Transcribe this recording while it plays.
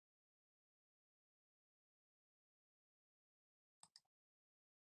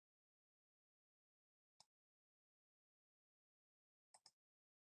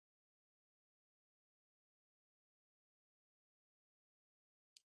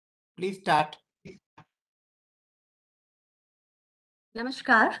Please start.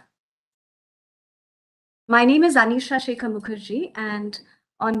 Namaskar. My name is Anisha Shekhar Mukherji, and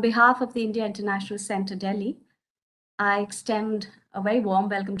on behalf of the India International Centre, Delhi, I extend a very warm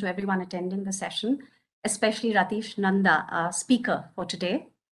welcome to everyone attending the session, especially Ratish Nanda, our speaker for today.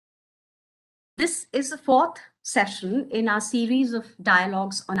 This is the fourth session in our series of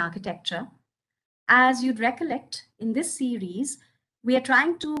dialogues on architecture. As you'd recollect, in this series, we are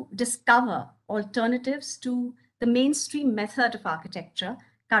trying to discover alternatives to the mainstream method of architecture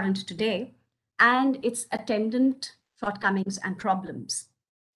current today and its attendant shortcomings and problems.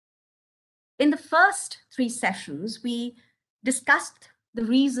 In the first three sessions, we discussed the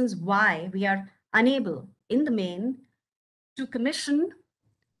reasons why we are unable, in the main, to commission,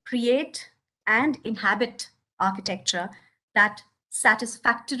 create, and inhabit architecture that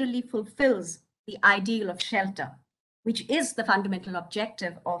satisfactorily fulfills the ideal of shelter, which is the fundamental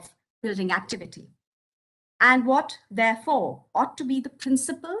objective of building activity, and what, therefore, ought to be the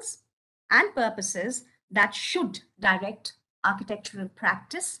principles and purposes that should direct architectural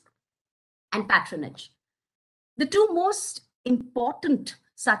practice and patronage. The two most important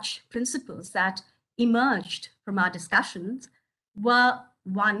such principles that emerged from our discussions were,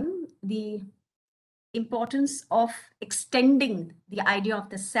 one, the importance of extending the idea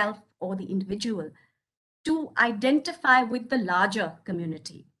of the self or the individual to identify with the larger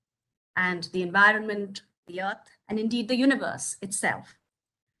community and the environment, the earth, and indeed the universe itself,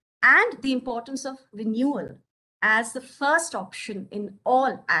 and the importance of renewal as the first option in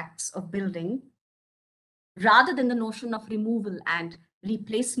all acts of building, rather than the notion of removal and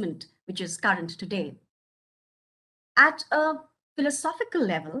replacement, which is current today. At a philosophical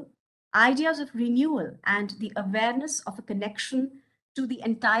level, ideas of renewal and the awareness of a connection to the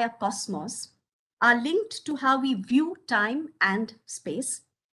entire cosmos are linked to how we view time and space,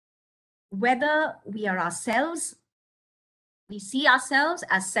 whether we see ourselves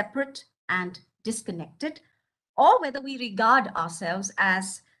as separate and disconnected, or whether we regard ourselves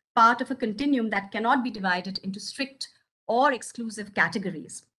as part of a continuum that cannot be divided into strict or exclusive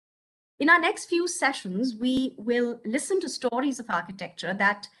categories. In our next few sessions, we will listen to stories of architecture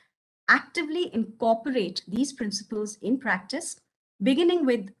that actively incorporate these principles in practice, beginning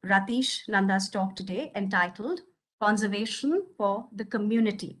with Ratish Nanda's talk today entitled Conservation for the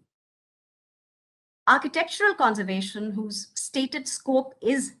Community. Architectural conservation, whose stated scope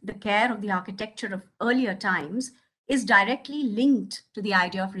is the care of the architecture of earlier times, is directly linked to the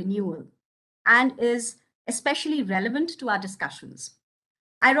idea of renewal and is especially relevant to our discussions.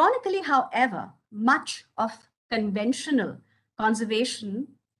 Ironically, however, much of conventional conservation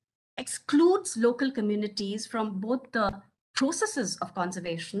excludes local communities from both the processes of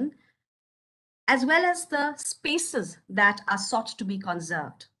conservation as well as the spaces that are sought to be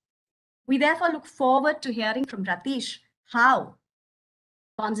conserved. We therefore look forward to hearing from Ratish how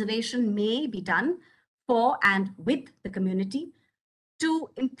conservation may be done for and with the community to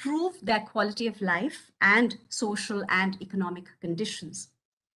improve their quality of life and social and economic conditions.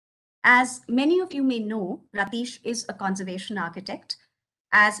 As many of you may know, Ratish is a conservation architect.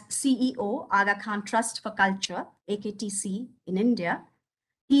 As CEO, Aga Khan Trust for Culture, AKTC in India,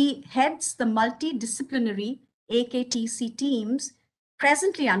 he heads the multidisciplinary AKTC teams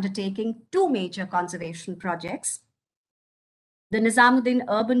presently undertaking two major conservation projects, the Nizamuddin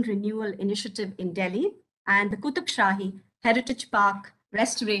Urban Renewal Initiative in Delhi and the Qutub Shahi Heritage Park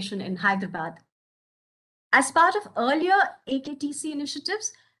Restoration in Hyderabad. As part of earlier AKTC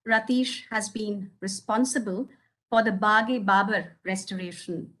initiatives, Ratish has been responsible for the Bagh-e-Babar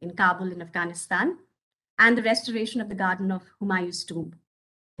restoration in Kabul in Afghanistan and the restoration of the Garden of Humayun's tomb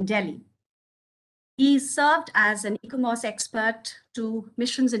in Delhi. He served as an e-commerce expert to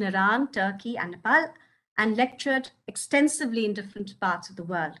missions in Iran, Turkey, and Nepal, and lectured extensively in different parts of the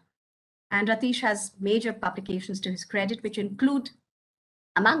world. And Ratish has major publications to his credit, which include,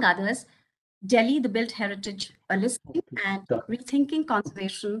 among others, Delhi, the Built Heritage, a listing, and Rethinking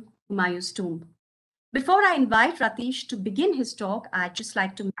Conservation, Humayun's Tomb. Before I invite Ratish to begin his talk, I'd just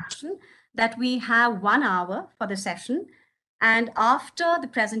like to mention that we have 1 hour for the session. And after the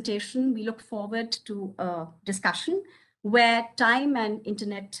presentation, we look forward to a discussion where, time and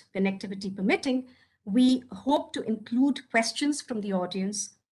internet connectivity permitting, we hope to include questions from the audience.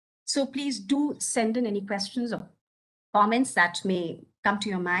 So please do send in any questions or comments that may come to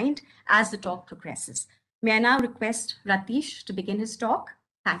your mind as the talk progresses. May I now request Ratish to begin his talk?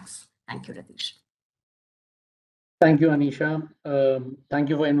 Thanks. Thank you, Ratish. Thank you, Anisha. Thank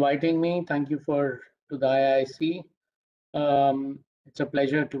you for inviting me. Thank you to the IIC. It's a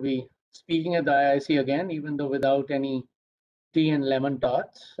pleasure to be speaking at the IIC again, even though without any tea and lemon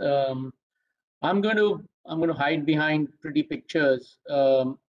tarts. I'm going to hide behind pretty pictures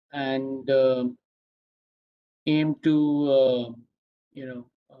and aim to you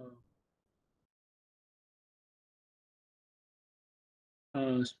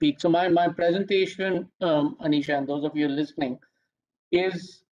know speak. So my presentation, Anisha, and those of you listening,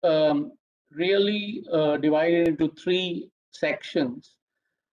 is really divided into three sections,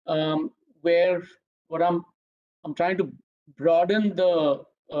 where what I'm trying to broaden the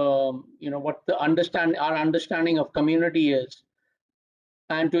what our understanding of community is,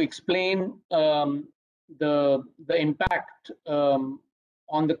 and to explain the impact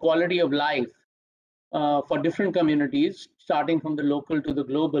on the quality of life for different communities, starting from the local to the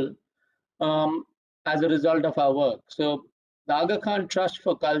global, as a result of our work. So the Aga Khan Trust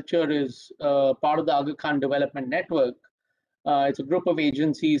for Culture is part of the Aga Khan Development Network. It's a group of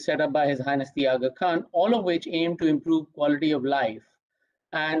agencies set up by His Highness the Aga Khan, all of which aim to improve quality of life.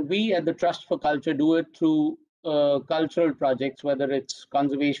 And we at the Trust for Culture do it through cultural projects, whether it's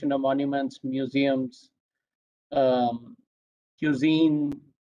conservation of monuments, museums, um, cuisine,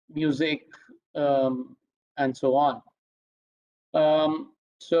 music, and so on.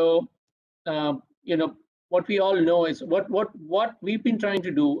 So what we all know is what we've been trying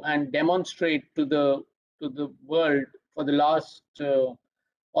to do and demonstrate to the world for the last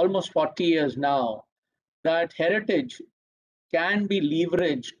almost 40 years now, that heritage can be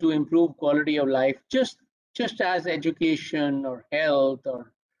leveraged to improve quality of life, just as education or health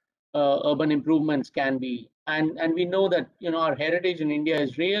or urban improvements can be. And we know that our heritage in India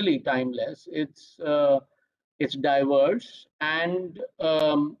is really timeless. It's diverse and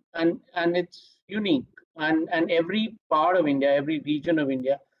it's unique. And every part of India, every region of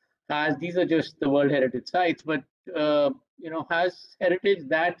India has, these are just the World Heritage Sites, but has heritage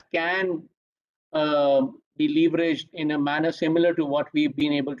that can be leveraged in a manner similar to what we've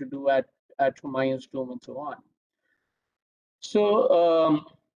been able to do at Humayun's tomb and so on. So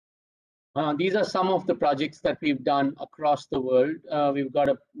these are some of the projects that we've done across the world. We've got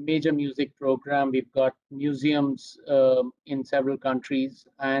a major music program. We've got museums in several countries,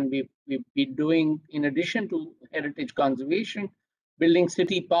 and we've been doing, in addition to heritage conservation, building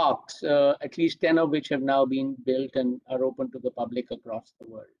city parks, at least 10 of which have now been built and are open to the public across the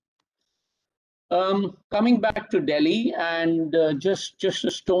world. Coming back to Delhi, and just a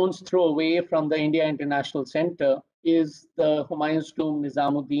stone's throw away from the India International Center is the Humayun's Tomb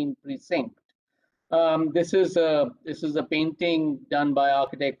Nizamuddin Precinct. This is a painting done by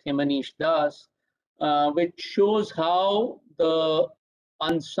architect Himanish Das, which shows how the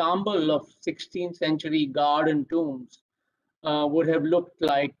ensemble of 16th century garden tombs would have looked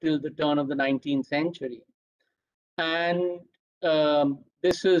like till the turn of the 19th century. And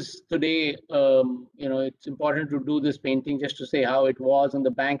this is today, it's important to do this painting just to say how it was on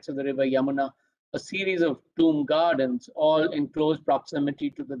the banks of the river Yamuna, a series of tomb gardens, all in close proximity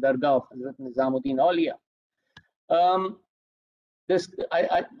to the Dargah of Hazrat Nizamuddin Aulia.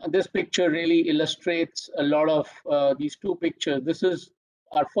 This picture really illustrates a lot of these two pictures. This is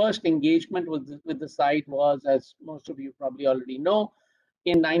our first engagement with the site was, as most of you probably already know,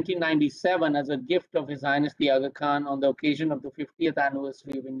 in 1997 as a gift of His Highness the Aga Khan on the occasion of the 50th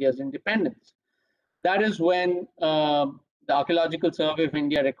anniversary of India's independence. That is when the Archaeological Survey of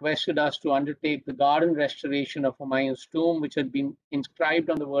India requested us to undertake the garden restoration of Humayun's tomb, which had been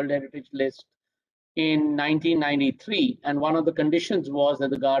inscribed on the World Heritage List in 1993. And one of the conditions was that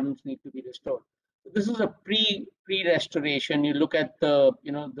the gardens need to be restored. This is a pre-restoration. You look at the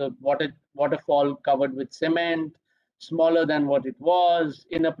waterfall covered with cement, smaller than what it was,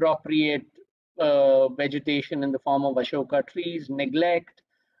 inappropriate vegetation in the form of Ashoka trees, neglect,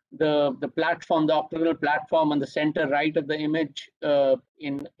 the platform, the octagonal platform on the center right of the image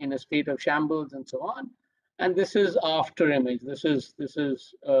in a state of shambles and so on. And this is after image. This is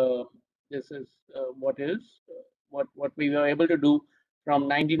what we were able to do from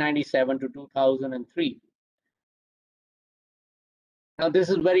 1997 to 2003. Now, this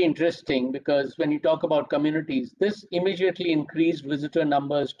is very interesting because when you talk about communities, this immediately increased visitor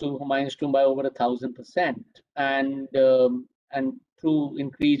numbers to Humayun's tomb by over 1,000%, and through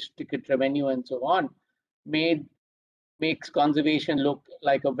increased ticket revenue and so on, makes conservation look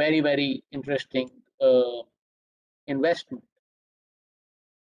like a very, very interesting investment.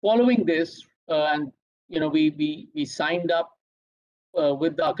 Following this, we signed up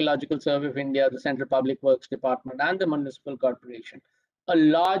with the Archaeological Survey of India, the Central Public Works Department, and the Municipal Corporation, a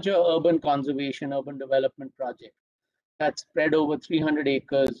larger urban conservation, urban development project that spread over 300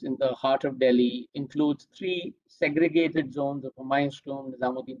 acres in the heart of Delhi, includes 3 segregated zones of Humayun's Tomb,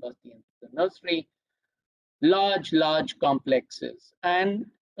 Nizamuddin Basti, and the nursery. large complexes. And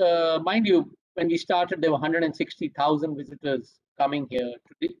mind you, when we started, there were 160,000 visitors coming here.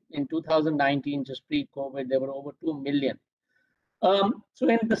 In 2019, just pre-COVID, there were over 2 million. So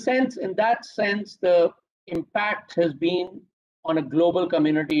in that sense, the impact has been on a global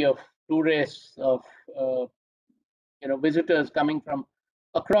community of tourists, of visitors coming from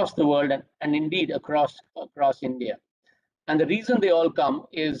across the world, and indeed across India. And the reason they all come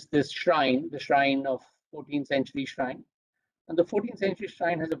is this shrine, the shrine of 14th century shrine. And the 14th century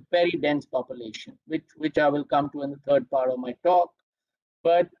shrine has a very dense population, which I will come to in the third part of my talk.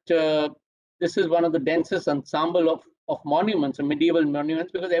 But this is one of the densest ensemble of monuments, of medieval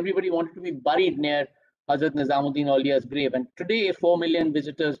monuments, because everybody wanted to be buried near Hazrat Nizamuddin Aulia's grave. And today, 4 million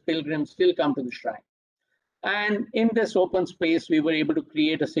visitors, pilgrims still come to the shrine. And in this open space, we were able to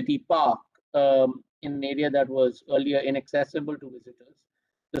create a city park in an area that was earlier inaccessible to visitors,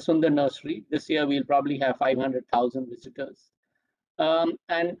 the Sundar Nursery. This year, we'll probably have 500,000 visitors.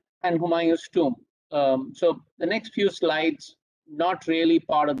 And Humayun's tomb. So the next few slides, not really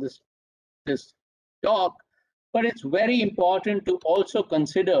part of this talk, but it's very important to also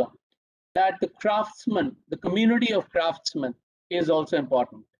consider that the craftsmen, the community of craftsmen is also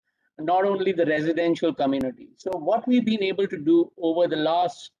important, not only the residential community. So what we've been able to do over the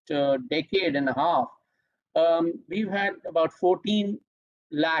last decade and a half, we've had about 14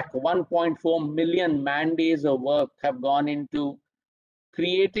 lakh, 1.4 million man days of work have gone into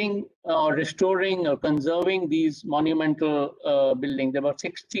creating or restoring or conserving these monumental buildings. There were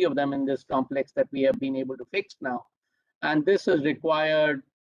 60 of them in this complex that we have been able to fix now. And this has required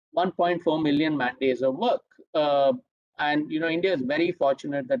 1.4 million man days of work. And India is very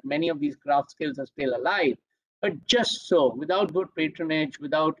fortunate that many of these craft skills are still alive. But just so, without good patronage,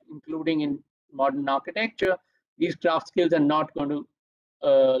 without including in modern architecture, these craft skills are not going to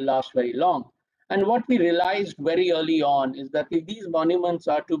last very long. And what we realized very early on is that if these monuments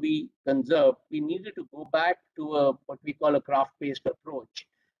are to be conserved, we needed to go back to what we call a craft-based approach,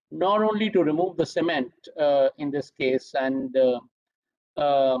 not only to remove the cement in this case and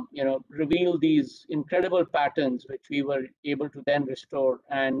reveal these incredible patterns which we were able to then restore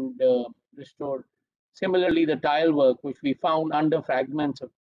and restore. Similarly, the tile work which we found under fragments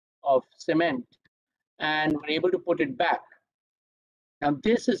of cement and were able to put it back. Now,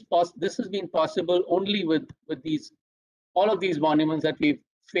 this has been possible only with all of these monuments that we've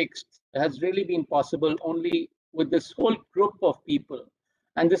fixed. Has really been possible only with this whole group of people.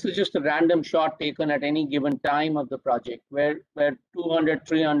 And this is just a random shot taken at any given time of the project, where 200,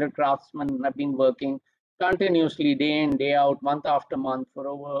 300 craftsmen have been working continuously, day in, day out, month after month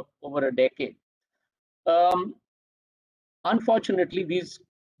for over a decade. Unfortunately, these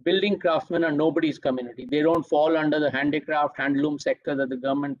building craftsmen are nobody's community. They don't fall under the handicraft, handloom sector that the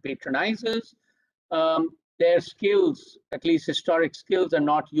government patronizes. Their skills, at least historic skills, are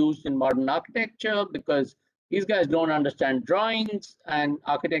not used in modern architecture because these guys don't understand drawings, and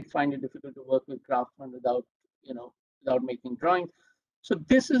architects find it difficult to work with craftsmen without making drawings. So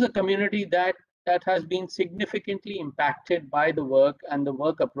this is a community that has been significantly impacted by the work and the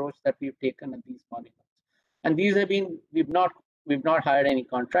work approach that we've taken at these monuments. And these have been, we've not hired any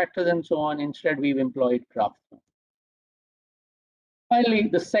contractors and so on. Instead, we've employed craftsmen. Finally,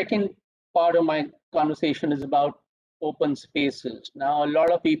 the second part of my conversation is about open spaces. Now, a lot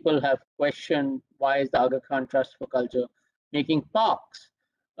of people have questioned why is the Aga Khan Trust for Culture making parks?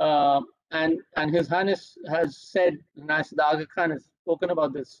 And His Highness has said, the Aga Khan has spoken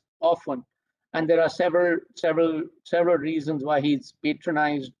about this often, and there are several reasons why he's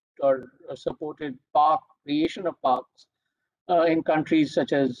patronized or supported creation of parks in countries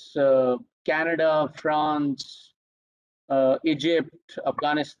such as Canada, France, Egypt,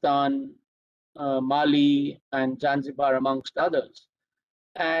 Afghanistan, Mali, and Zanzibar, amongst others.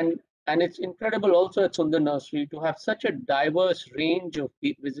 And it's incredible also at Sundar Nursery to have such a diverse range of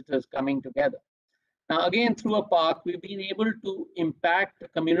visitors coming together. Now, again, through a park, we've been able to impact a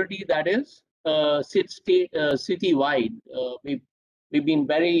community that is citywide. We've been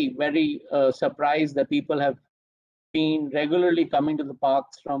very, very surprised that people have been regularly coming to the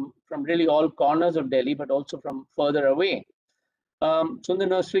parks from really all corners of Delhi, but also from further away. Sundar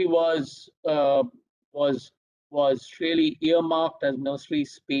Nursery was really earmarked as nursery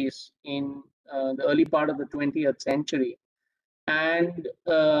space in the early part of the 20th century, and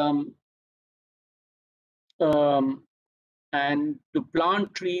to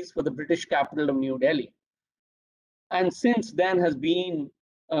plant trees for the British capital of New Delhi. And since then has been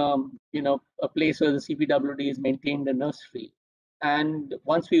a place where the CPWD has maintained a nursery. And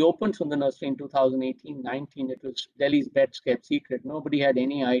once we opened Sundar Nursery in 2018-19, it was Delhi's best kept secret. Nobody had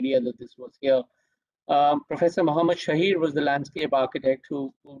any idea that this was here. Professor Muhammad Shahir was the landscape architect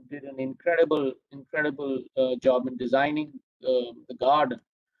who did an incredible job in designing the garden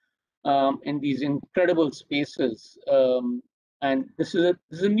in these incredible spaces. And this is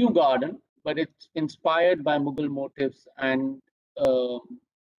a new garden, but it's inspired by Mughal motifs um,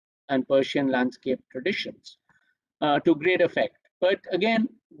 and Persian landscape traditions to great effect. But again,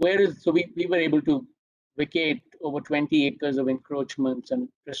 we were able to vacate over 20 acres of encroachments and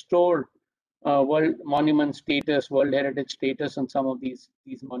restore World Monument status, World Heritage status on some of these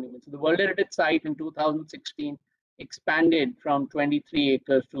monuments. The World Heritage site in 2016 expanded from 23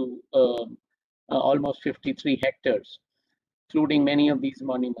 acres to almost 53 hectares, including many of these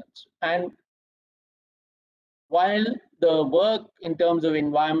monuments. And while the work in terms of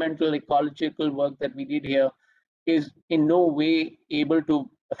environmental, ecological work that we did here is in no way able to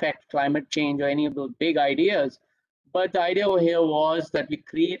affect climate change or any of those big ideas, but the idea over here was that we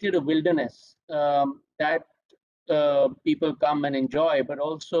created a wilderness that people come and enjoy, but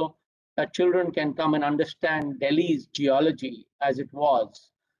also that children can come and understand Delhi's geology as it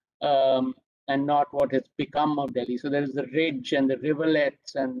was, and not what has become of Delhi. So there is the ridge and the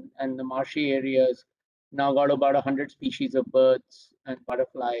rivulets and the marshy areas. Now got about 100 species of birds and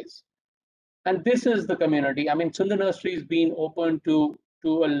butterflies. And this is the community. I mean, Sundar Nursery has been open to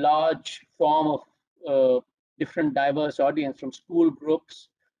a large form of different diverse audience from school groups.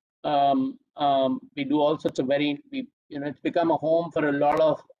 We do all sorts of it's become a home for a lot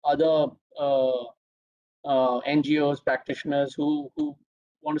of other NGOs, practitioners who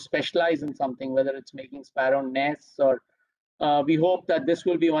want to specialize in something, whether it's making sparrow nests or we hope that this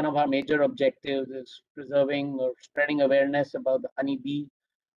will be one of our major objectives is preserving or spreading awareness about the honeybee.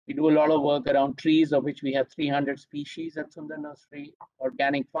 We do a lot of work around trees, of which we have 300 species at Sundar Nursery,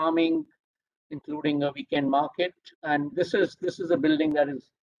 organic farming, including a weekend market. And this is a building that is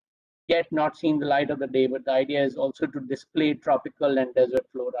yet not seen the light of the day, but the idea is also to display tropical and desert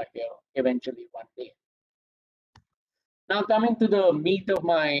flora here eventually one day. Now coming to the meat of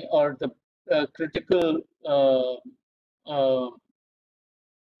the critical uh,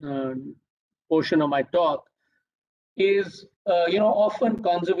 portion of my talk is, often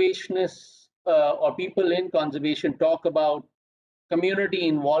conservationists or people in conservation talk about community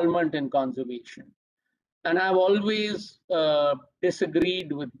involvement in conservation. And I've always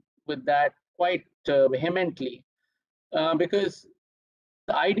disagreed with that quite vehemently because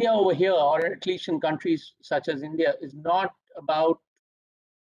the idea over here, or at least in countries such as India, is not about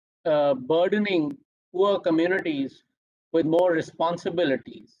burdening poor communities with more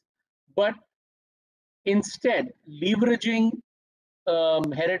responsibilities, but instead leveraging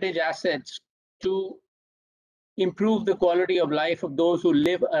heritage assets to improve the quality of life of those who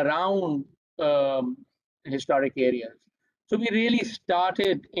live around historic areas. So we really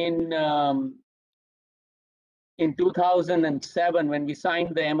started in 2007 when we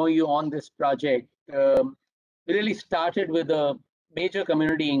signed the MOU on this project. We really started with a major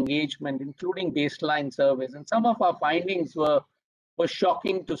community engagement, including baseline surveys, and some of our findings were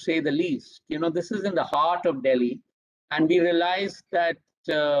shocking to say the least. This is in the heart of Delhi, and we realized that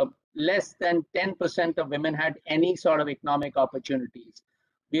less than 10% of women had any sort of economic opportunities.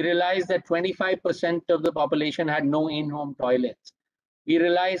 We realized that 25% of the population had no in-home toilets. We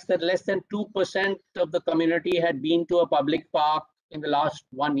realized that less than 2% of the community had been to a public park in the last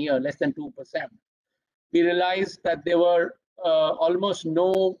 1 year, less than 2%. We realized that there were almost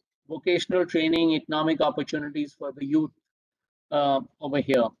no vocational training, economic opportunities for the youth over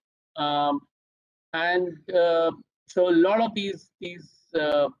here. And so a lot of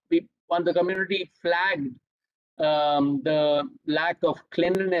the community flagged the lack of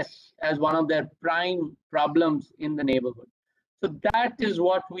cleanliness as one of their prime problems in the neighborhood. So that is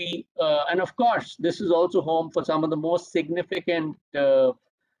what and of course, this is also home for some of the most significant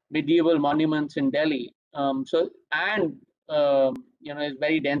medieval monuments in Delhi. It's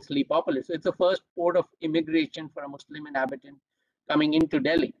very densely populous. So it's the first port of immigration for a Muslim inhabitant coming into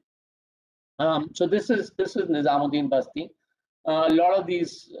Delhi. So this is Nizamuddin Basti. A lot of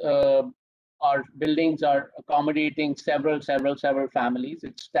these buildings are accommodating several families.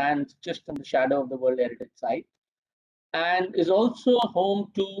 It stands just in the shadow of the World Heritage Site, and is also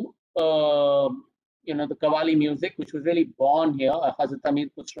home to the Qawwali music, which was really born here. Hazrat Amir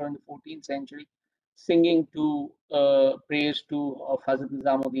Khusro in the 14th century, singing to praise of Hazrat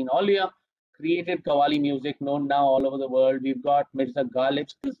Nizamuddin Aulia, created Qawwali music known now all over the world. We've got Mirza Ghalib.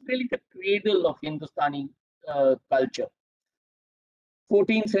 This is really the cradle of Hindustani culture.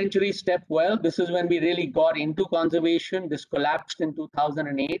 14th century step well. This is when we really got into conservation. This collapsed in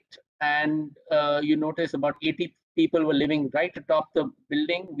 2008, and you notice about 80 people were living right atop the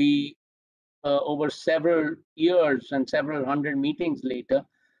building. We over several years and several hundred meetings later,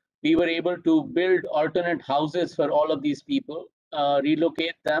 we were able to build alternate houses for all of these people,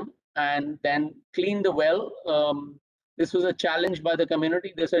 relocate them, and then clean the well. This was a challenge by the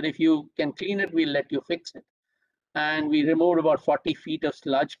community. They said, if you can clean it, we'll let you fix it. And we removed about 40 feet of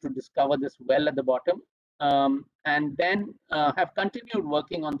sludge to discover this well at the bottom, and then have continued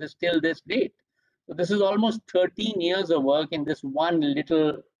working on this till this date. So this is almost 13 years of work in this one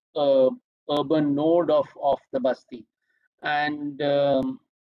little uh, urban node of the Basti, and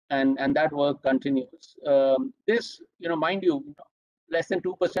and that work continues. This, mind you, less than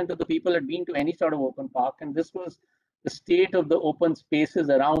 2% of the people had been to any sort of open park, and this was the state of the open spaces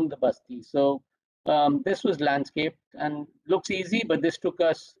around the Basti. So this was landscaped and looks easy, but this took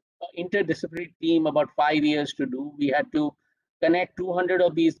us interdisciplinary team about 5 years to do. We had to connect 200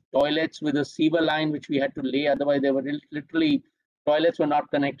 of these toilets with a sewer line, which we had to lay. Otherwise, they were literally, toilets were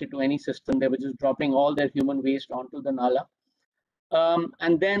not connected to any system. They were just dropping all their human waste onto the Nala.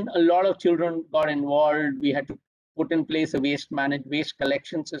 And then a lot of children got involved. We had to put in place a waste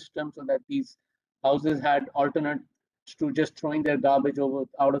collection system so that these houses had alternates to just throwing their garbage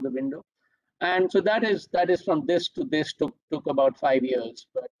out of the window. And so that is from this to this took about 5 years,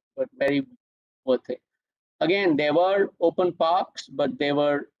 but very worth it. Again, there were open parks, but they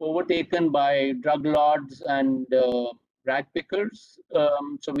were overtaken by drug lords and rag pickers.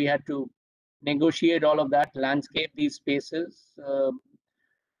 So we had to negotiate all of that, landscape these spaces.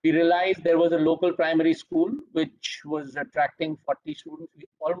 We realized there was a local primary school which was attracting 40 students. We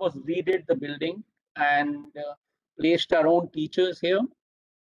almost redid the building and placed our own teachers here.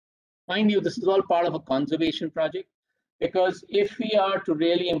 Mind you, this is all part of a conservation project, because if we are to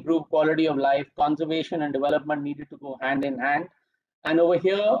really improve quality of life, conservation and development needed to go hand in hand. And over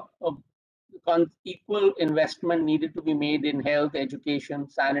here, equal investment needed to be made in health, education,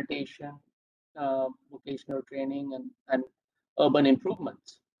 sanitation, vocational training, and urban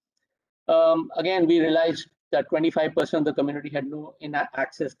improvements. Again, we realized that 25% of the community had no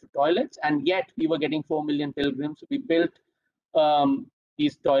access to toilets, and yet we were getting 4 million pilgrims. So we built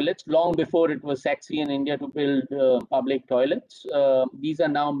these toilets long before it was sexy in India to build public toilets. These are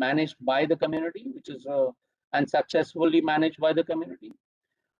now managed by the community, which is and successfully managed by the community.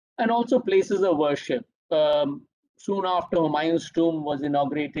 And also places of worship. Soon after Humayun's tomb was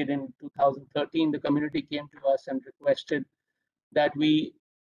inaugurated in 2013, the community came to us and requested that we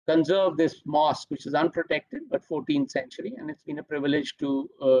conserve this mosque, which is unprotected but 14th century, and it's been a privilege to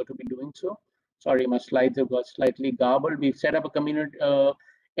be doing so. Sorry, my slides have got slightly garbled. We've set up a community.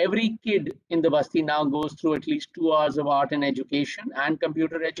 Every kid in the Basti now goes through at least 2 hours of art and education and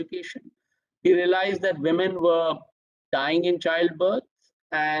computer education. We realized that women were dying in childbirth,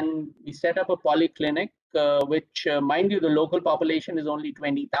 and we set up a polyclinic, which, mind you, the local population is only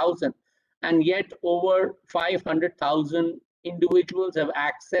 20,000, and yet over 500,000 individuals have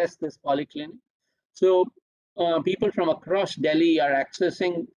accessed this polyclinic. So people from across Delhi are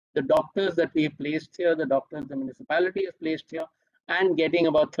accessing the doctors that we have placed here, the doctors the municipality has placed here, and getting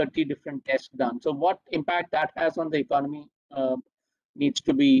about 30 different tests done. So what impact that has on the economy needs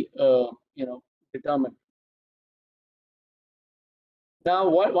to be determined. Now,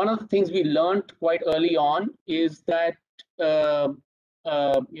 one of the things we learned quite early on is that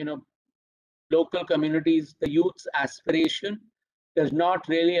local communities, the youth's aspiration does not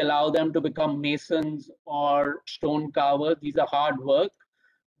really allow them to become masons or stone carvers. These are hard work.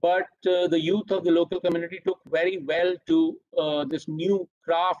 But the youth of the local community took very well to this new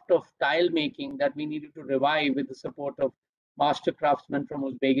craft of tile making that we needed to revive with the support of master craftsmen from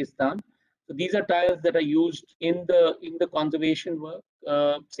Uzbekistan. So these are tiles that are used in the conservation work.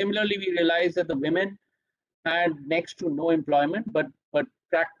 Similarly, we realized that the women had next to no employment, but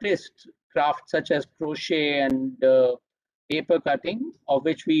practiced crafts such as crochet and paper cutting, of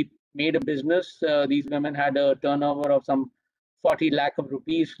which we made a business. These women had a turnover of some 40 lakh of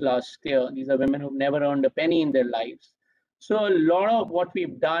rupees last year. These are women who've never earned a penny in their lives. So a lot of what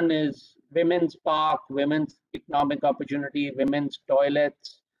we've done is women's park, women's economic opportunity, women's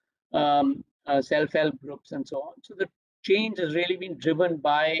toilets, self-help groups, and so on. So the change has really been driven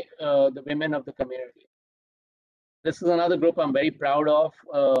by the women of the community. This is another group I'm very proud of,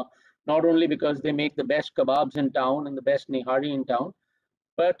 not only because they make the best kebabs in town and the best nihari in town,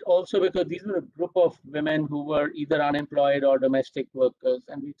 but also because these were a group of women who were either unemployed or domestic workers,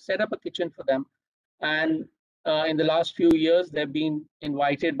 and we set up a kitchen for them. And in the last few years, they've been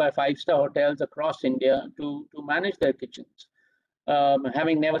invited by five-star hotels across India to manage their kitchens,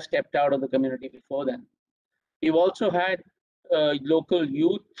 having never stepped out of the community before then. We've also had local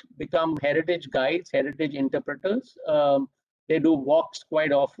youth become heritage guides, heritage interpreters. They do walks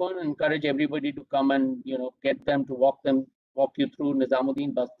quite often, encourage everybody to come and, get them to walk you through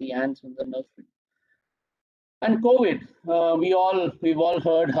Nizamuddin Basti and Sundar Nursery. And COVID, we've all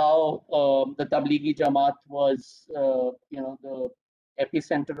heard how the Tablighi Jamaat was, the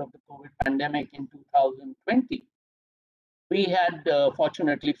epicenter of the COVID pandemic in 2020. We had,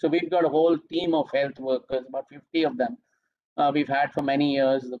 fortunately, so we've got a whole team of health workers, about 50 of them. We've had for many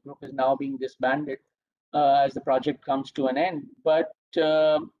years. The group is now being disbanded as the project comes to an end. But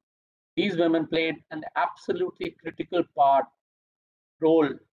these women played an absolutely critical role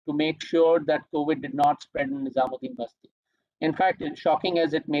to make sure that COVID did not spread in Nizamuddin Basti. In fact, shocking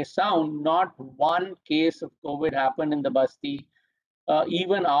as it may sound, not one case of COVID happened in the Basti,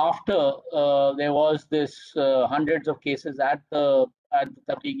 even after there was this hundreds of cases at the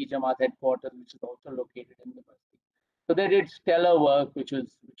Tablighi Jamaat headquarters, which is also located in the Basti. So they did stellar work, which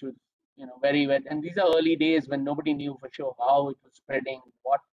was very wet. And these are early days when nobody knew for sure how it was spreading,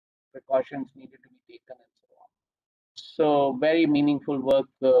 what precautions needed to be taken, and so on. So very meaningful work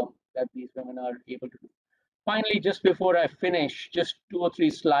that these women are able to do. Finally, just before I finish, just 2 or 3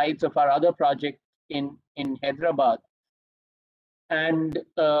 slides of our other project in Hyderabad. And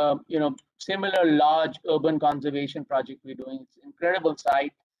similar large urban conservation project we're doing. It's an incredible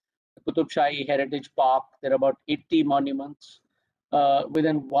site, the Qutub Shahi Heritage Park. There are about 80 monuments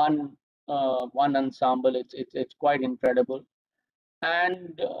within one ensemble. It's quite incredible.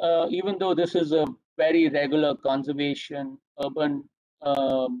 And even though this is a very regular conservation urban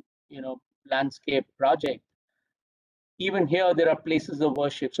landscape project, even here there are places of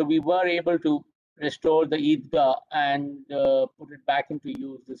worship. So we were able to restore the Eidgah and put it back into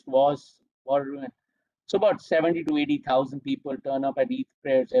use. This was ruined. So about 70 to 80,000 people turn up at Eid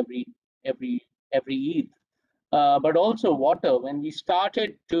prayers every Eid. But also water. When we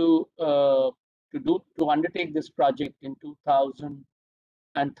started to undertake this project in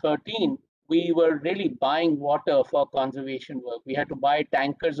 2013, we were really buying water for conservation work. We had to buy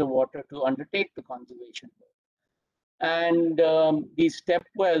tankers of water to undertake the conservation work. And these step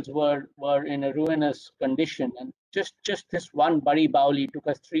wells were in a ruinous condition. And just this one Bari Bauli took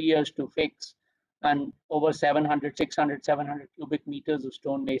us 3 years to fix. And over 700 cubic meters of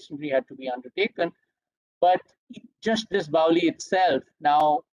stone masonry had to be undertaken. But just this Bauli itself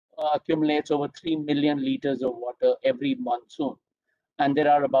now accumulates over 3 million liters of water every monsoon. And there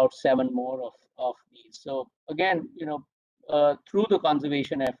are about 7 more of these. So again, through the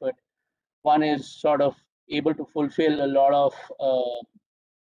conservation effort, one is sort of able to fulfill a lot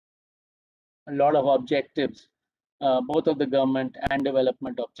of objectives, both of the government and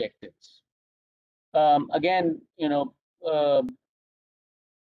development objectives. Again,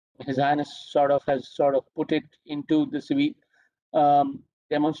 His Highness has put it into this week,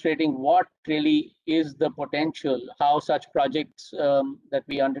 demonstrating what really is the potential, how such projects that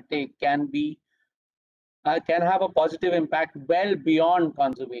we undertake can have a positive impact well beyond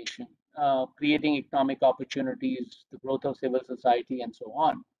conservation, creating economic opportunities, the growth of civil society, and so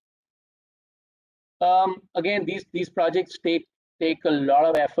on. Again, these projects take a lot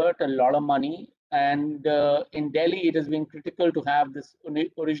of effort, a lot of money, and in Delhi, it has been critical to have this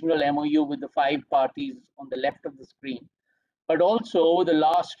original MOU with the 5 parties on the left of the screen. But also, over the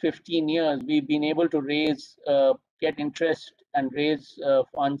last 15 years, we've been able to get interest and raise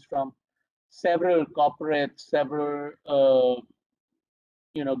funds from several corporates, several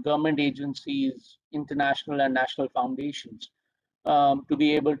government agencies, international and national foundations, to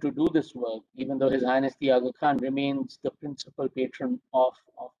be able to do this work, even though His Highness the Aga Khan remains the principal patron of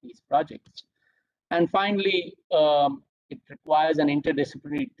these projects. And finally, it requires an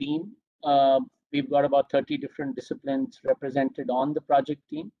interdisciplinary team. We've got about 30 different disciplines represented on the project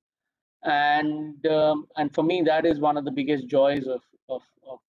team. And for me, that is one of the biggest joys of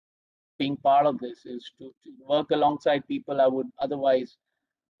being part of this, is to work alongside people I would otherwise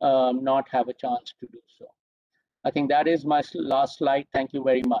not have a chance to do so. I think that is my last slide. Thank you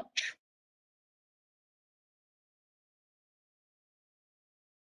very much.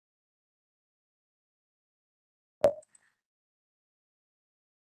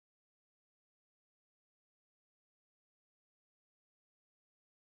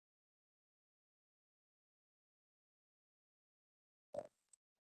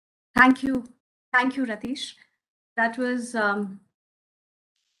 Thank you, Ratish. That was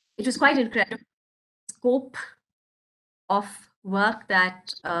it was quite incredible scope of work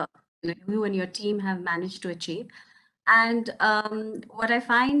that you and your team have managed to achieve. And what I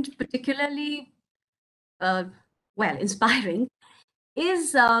find particularly inspiring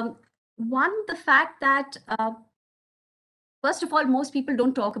is one, the fact that First of all, most people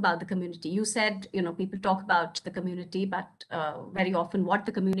don't talk about the community. You said, people talk about the community, but very often what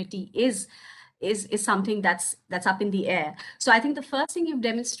the community is something that's up in the air. So I think the first thing you've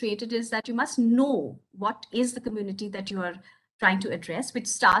demonstrated is that you must know what is the community that you are trying to address, which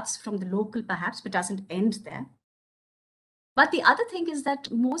starts from the local perhaps, but doesn't end there. But the other thing is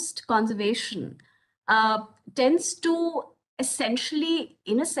that most conservation tends to essentially,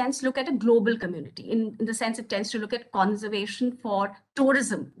 in a sense, look at a global community. In the sense, it tends to look at conservation for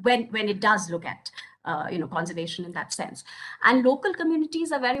tourism when it does look at conservation in that sense. And local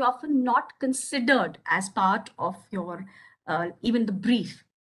communities are very often not considered as part of your even the brief.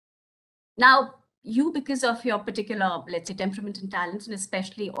 Now, you, because of your particular, let's say, temperament and talents, and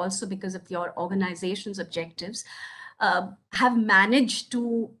especially also because of your organization's objectives, have managed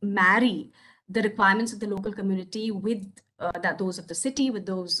to marry the requirements of the local community with those of the city, with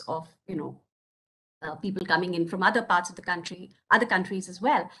those of people coming in from other parts of the country, other countries as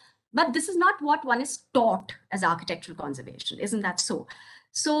well. But this is not what one is taught as architectural conservation, isn't that so?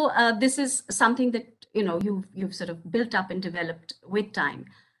 So this is something that you've sort of built up and developed with time.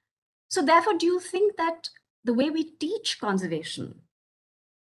 So therefore, do you think that the way we teach conservation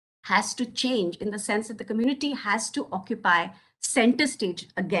has to change in the sense that the community has to occupy center stage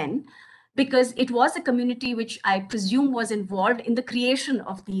again, because it was a community which I presume was involved in the creation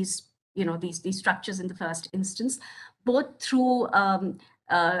of these, these structures in the first instance, both through,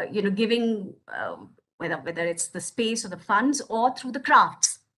 giving, whether it's the space or the funds, or through the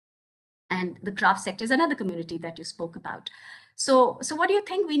crafts. And the craft sector is another community that you spoke about. So what do you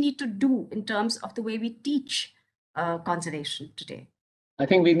think we need to do in terms of the way we teach conservation today? I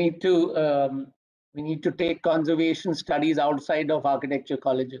think we need to take conservation studies outside of architecture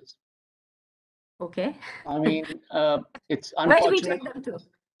colleges. Okay. I mean, it's unfortunate. Where do we take them to?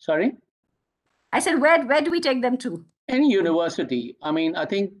 Sorry? I said, where do we take them to? Any university. I mean, I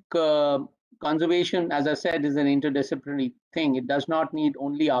think conservation, as I said, is an interdisciplinary thing. It does not need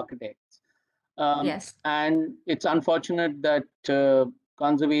only architects. Yes. And it's unfortunate that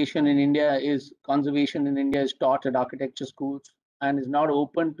conservation in India is taught at architecture schools and is not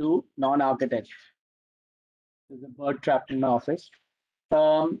open to non-architects. There's a bird trapped in my office.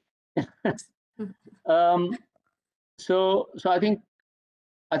 So I think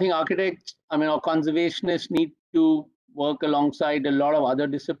architects, or conservationists need to work alongside a lot of other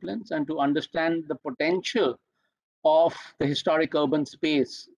disciplines and to understand the potential of the historic urban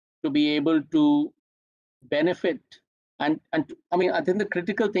space to be able to benefit. And I think the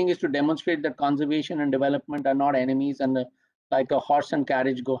critical thing is to demonstrate that conservation and development are not enemies, and like a horse and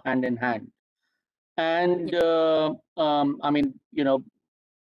carriage go hand in hand. And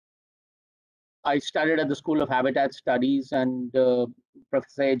I studied at the School of Habitat Studies, and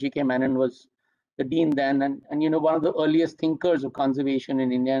Professor A.G.K. Menon was the dean then, and one of the earliest thinkers of conservation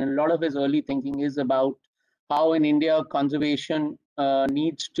in India. And a lot of his early thinking is about how in India conservation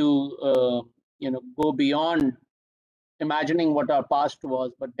needs to go beyond imagining what our past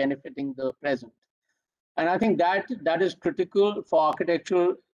was, but benefiting the present. And I think that is critical for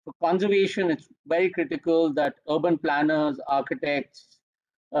architectural. For conservation, it's very critical that urban planners, architects,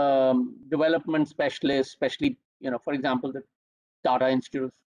 development specialists, especially, for example, the Tata Institute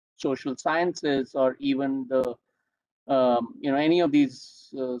of Social Sciences, or even the, any of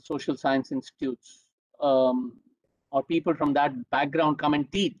these social science institutes, or people from that background come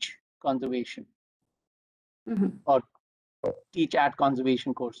and teach conservation, or teach at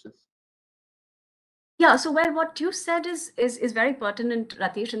conservation courses. Yeah, so well, what you said is very pertinent,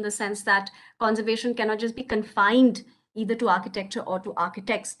 Ratish, in the sense that conservation cannot just be confined either to architecture or to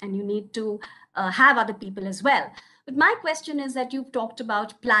architects, and you need to have other people as well. But my question is that you've talked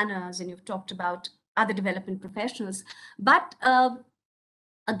about planners and you've talked about other development professionals, but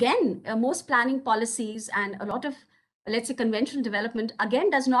again, most planning policies and a lot of, let's say, conventional development, again,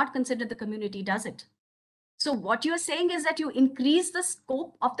 does not consider the community, does it? So what you're saying is that you increase the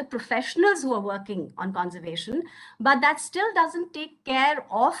scope of the professionals who are working on conservation, but that still doesn't take care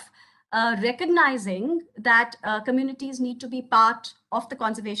of recognizing that communities need to be part of the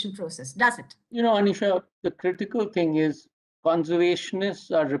conservation process, does it? Anisha, the critical thing is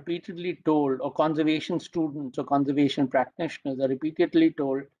conservationists are repeatedly told, or conservation students or conservation practitioners are repeatedly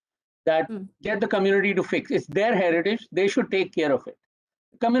told that get the community to fix. It's their heritage. They should take care of it.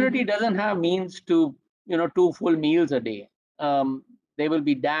 The community doesn't have means to 2 full meals a day. They will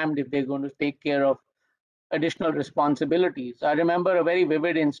be damned if they're going to take care of additional responsibilities. I remember a very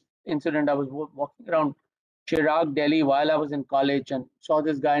vivid incident. I was walking around Chirag, Delhi, while I was in college, and saw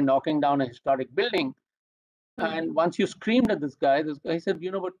this guy knocking down a historic building. And once you screamed at this guy said,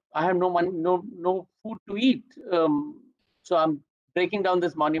 but I have no money, no food to eat. So I'm breaking down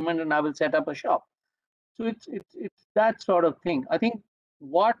this monument and I will set up a shop. So it's that sort of thing. I think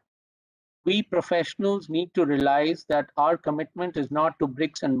what we professionals need to realize that our commitment is not to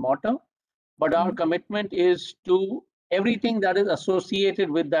bricks and mortar, but our commitment is to everything that is associated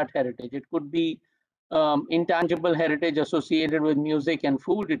with that heritage. It could be intangible heritage associated with music and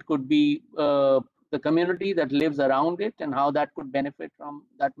food. It could be the community that lives around it and how that could benefit from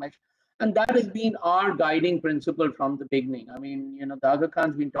that mesh. And that has been our guiding principle from the beginning. I mean, the Aga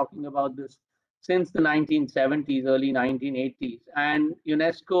Khan's been talking about this since the 1970s, early 1980s, and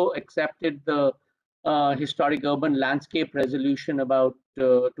UNESCO accepted the historic urban landscape resolution about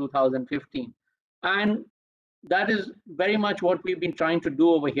 2015. And that is very much what we've been trying to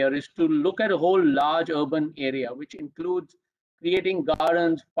do over here, is to look at a whole large urban area, which includes creating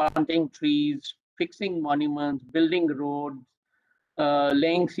gardens, planting trees, fixing monuments, building roads,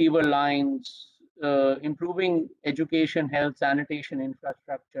 laying sewer lines, improving education, health, sanitation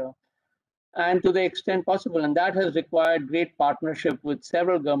infrastructure, and to the extent possible. And that has required great partnership with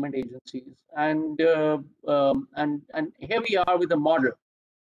several government agencies. And here we are with a model,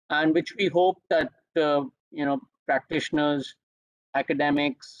 and which we hope that practitioners,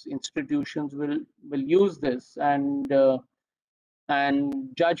 academics, institutions will use this and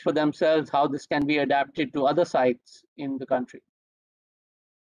judge for themselves how this can be adapted to other sites in the country.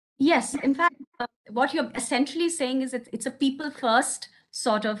 Yes, in fact, what you're essentially saying is it's a people first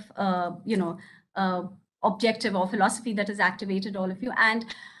sort of objective or philosophy that has activated all of you. And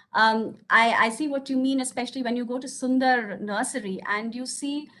I see what you mean, especially when you go to Sundar Nursery and you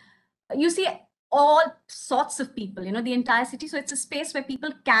see all sorts of people, the entire city. So it's a space where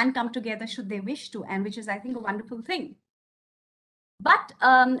people can come together should they wish to, and which is, I think, a wonderful thing. But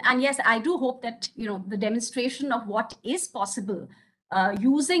and yes, I do hope that the demonstration of what is possible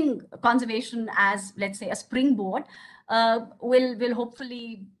using conservation as, let's say, a springboard will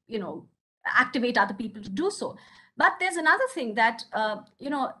hopefully activate other people to do so. But there's another thing that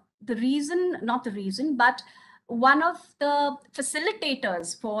the reason, not the reason, but one of the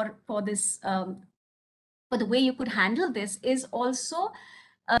facilitators for this for the way you could handle this is also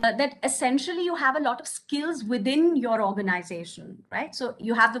that essentially you have a lot of skills within your organization, right? So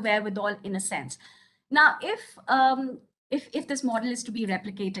you have the wherewithal in a sense. Now, if this model is to be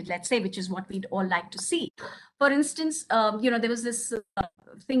replicated, let's say, which is what we'd all like to see, for instance, there was this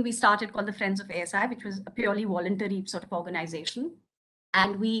thing we started called the Friends of ASI, which was a purely voluntary sort of organization.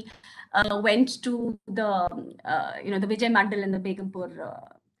 And we went to the Vijay Mandal and the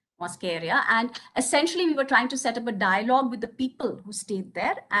Begumpur mosque area, and essentially we were trying to set up a dialogue with the people who stayed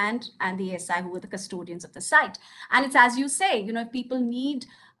there and the ASI, who were the custodians of the site. And it's as you say, if people need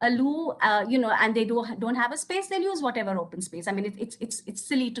a loo, and they don't have a space, they'll use whatever open space. I mean, it's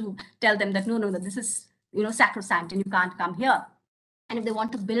silly to tell them that no, this is sacrosanct and you can't come here. And if they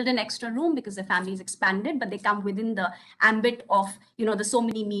want to build an extra room because the family is expanded, but they come within the ambit of the so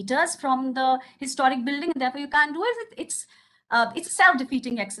many meters from the historic building, and therefore you can't do it, it's a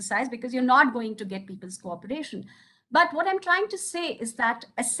self-defeating exercise because you're not going to get people's cooperation. But what I'm trying to say is that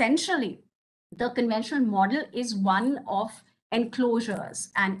essentially the conventional model is one of enclosures,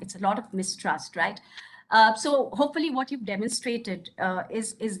 and it's a lot of mistrust, right? So hopefully what you've demonstrated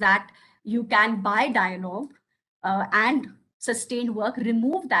is that you can, by dialogue and sustained work,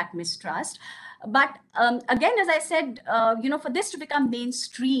 remove that mistrust. But again, as I said, for this to become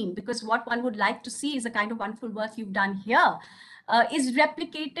mainstream, because what one would like to see is the kind of wonderful work you've done here is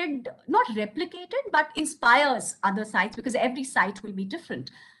replicated, not replicated, but inspires other sites, because every site will be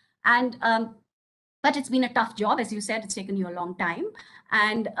different. And but it's been a tough job, as you said, it's taken you a long time.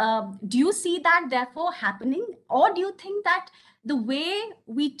 And do you see that therefore happening? Or do you think that the way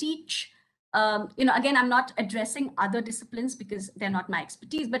we teach, again, I'm not addressing other disciplines because they're not my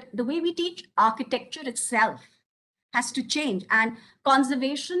expertise, but the way we teach architecture itself has to change, and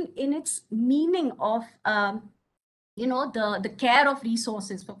conservation in its meaning of the care of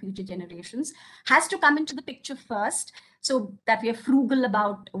resources for future generations has to come into the picture first, so that we are frugal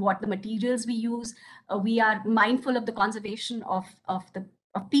about what the materials we use. We are mindful of the conservation of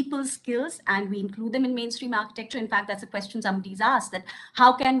people's skills, and we include them in mainstream architecture. In fact, that's a question somebody's asked, that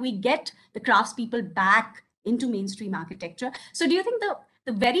how can we get the craftspeople back into mainstream architecture? So do you think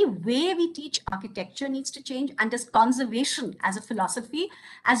the very way we teach architecture needs to change, and does conservation as a philosophy,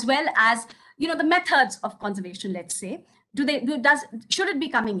 as well as the methods of conservation, let's say, should it be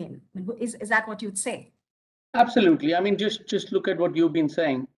coming in? Is that what you'd say? Absolutely. I mean, just look at what you've been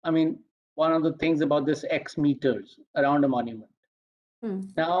saying. I mean, one of the things about this X meters around a monument.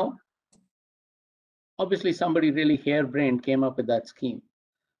 Now, obviously, somebody really harebrained came up with that scheme.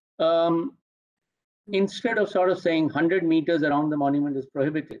 instead of sort of saying 100 meters around the monument is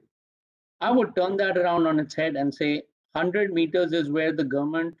prohibited, I would turn that around on its head and say 100 meters is where the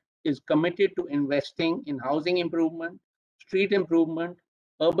government is committed to investing in housing improvement, street improvement,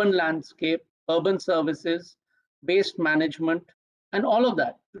 urban landscape, urban services, waste management, and all of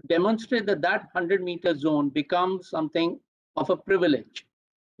that to demonstrate that that 100-meter zone becomes something of a privilege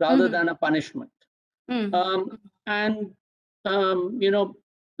rather than a punishment. And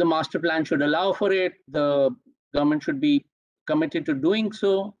the master plan should allow for it. The government should be committed to doing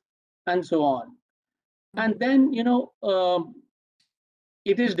so, and so on. And then,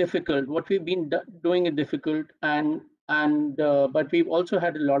 it is difficult. What we've been doing is difficult, but we've also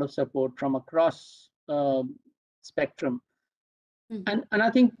had a lot of support from across spectrum. And I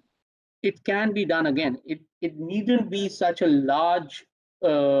think it can be done again. It needn't be such a large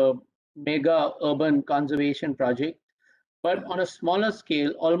mega urban conservation project, but on a smaller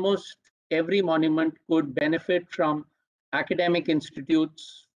scale, almost every monument could benefit from academic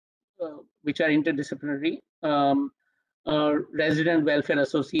institutes, which are interdisciplinary, resident welfare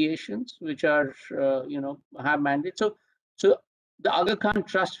associations, which are, have mandates. So the Aga Khan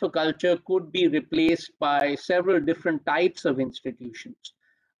Trust for Culture could be replaced by several different types of institutions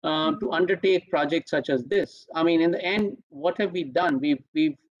to undertake projects such as this. I mean, in the end, what have we done? We've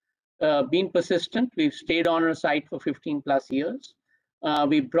been persistent. We've stayed on our site for 15 plus years.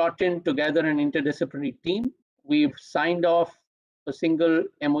 We've brought in together an interdisciplinary team. We've signed off a single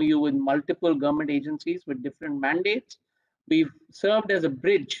MOU with multiple government agencies with different mandates. We've served as a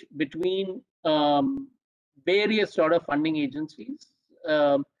bridge between various sort of funding agencies.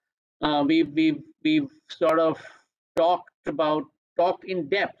 We've sort of talked in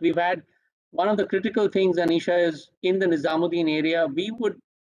depth. We've had one of the critical things, Anisha, is in the Nizamuddin area, we would,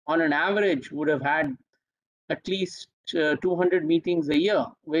 on an average, would have had at least 200 meetings a year,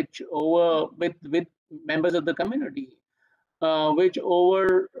 which with members of the community, which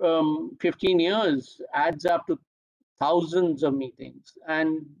over 15 years adds up to thousands of meetings.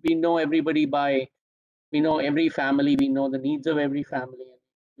 And we know everybody we know every family, we know the needs of every family.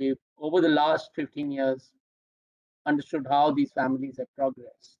 We've, over the last 15 years, understood how these families have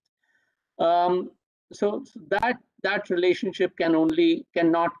progressed. So that relationship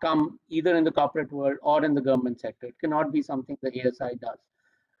cannot come either in the corporate world or in the government sector. It cannot be something the ASI does.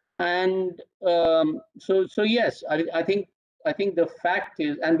 And so yes, I think the fact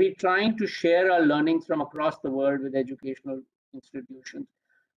is, and we're trying to share our learnings from across the world with educational institutions.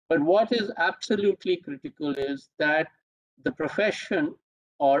 But what is absolutely critical is that the profession,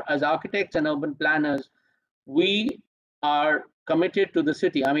 or as architects and urban planners, we are committed to the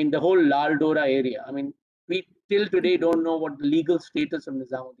city. I mean, the whole Lal Dora area. I mean, we till today don't know what the legal status of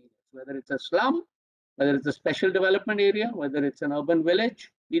Nizamuddin is, whether it's a slum, whether it's a special development area, whether it's an urban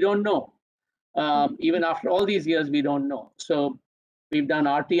village. We don't know. Even after all these years, we don't know. So we've done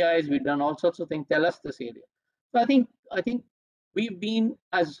RTIs, we've done all sorts of things. Tell us this area. So I think we've been,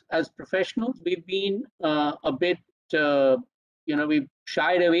 as professionals, we've been a bit, we've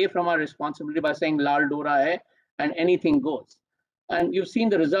shied away from our responsibility by saying Lal Dora hai and anything goes. And you've seen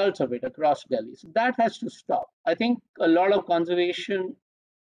the results of it across Delhi. So that has to stop. I think a lot of conservation,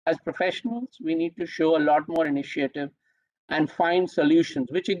 as professionals, we need to show a lot more initiative and find solutions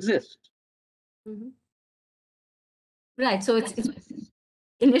which exist. Right. So it's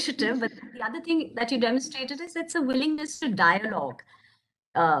initiative, but the other thing that you demonstrated is it's a willingness to dialogue,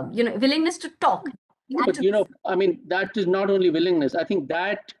 willingness to talk. But I mean, that is not only willingness. I think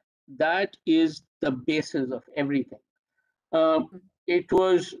that is the basis of everything. It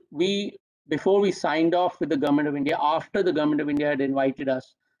was before we signed off with the Government of India, after the Government of India had invited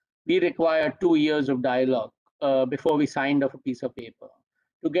us, we required 2 years of dialogue before we signed off a piece of paper.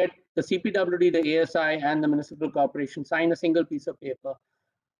 To get the CPWD, the ASI, and the municipal corporation sign a single piece of paper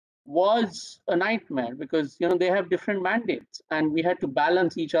was a nightmare, because they have different mandates, and we had to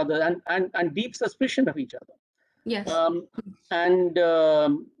balance each other and deep suspicion of each other. Yes.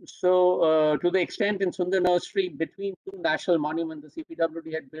 So to the extent in Sundar Nursery, between two national monuments, the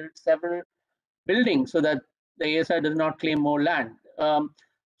CPWD had built several buildings so that the ASI does not claim more land.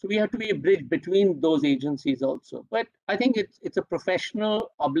 So we have to be a bridge between those agencies also. But I think it's a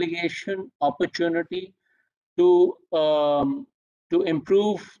professional obligation, opportunity to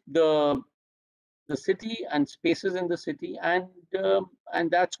improve the city and spaces in the city, and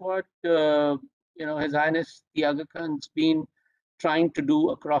that's what His Highness the Aga Khan's been trying to do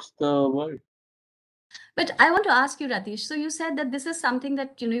across the world. But I want to ask you, Ratish. So you said that this is something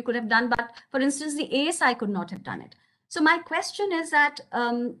that you could have done, but for instance, the ASI could not have done it. So my question is that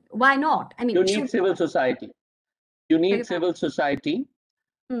why not? I mean, you need civil society. You need civil society.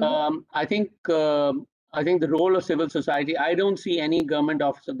 I think the role of civil society. I don't see any government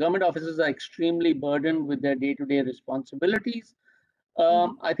officer. Government officers are extremely burdened with their day-to-day responsibilities.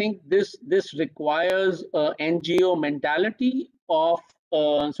 I think this requires NGO mentality of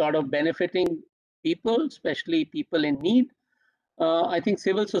sort of benefiting people, especially people in need. I think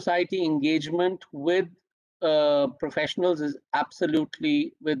civil society engagement with professionals is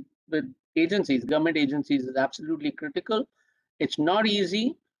absolutely with agencies, government agencies is absolutely critical. It's not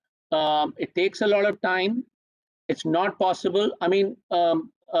easy. It takes a lot of time. It's not possible. I mean,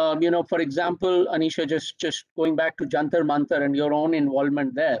 for example, Anisha, just going back to Jantar Mantar and your own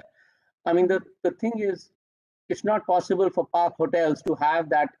involvement there. I mean, the thing is, it's not possible for park hotels to have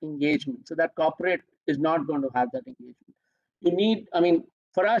that engagement. So that corporate is not going to have that engagement. You need, I mean,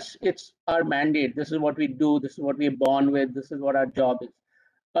 for us, it's our mandate. This is what we do. This is what we're born with. This is what our job is.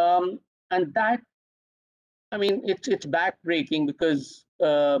 And that, I mean, it's backbreaking because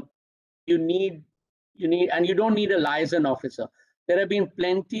and you don't need a liaison officer. There have been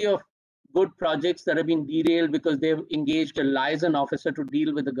plenty of good projects that have been derailed because they've engaged a liaison officer to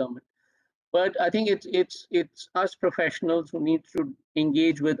deal with the government. But I think it's us professionals who need to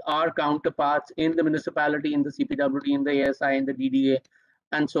engage with our counterparts in the municipality, in the CPWD, in the ASI, in the DDA,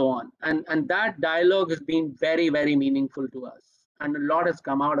 and so on. And that dialogue has been very, very meaningful to us. And a lot has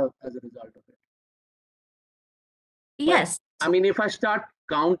come out as a result of it. Yes. But, I mean, if I start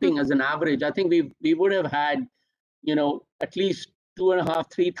counting as an average, I think we would have had, at least 2,500,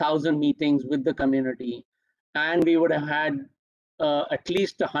 3,000 meetings with the community, and we would have had at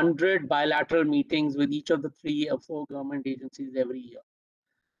least 100 bilateral meetings with each of the 3 or 4 government agencies every year.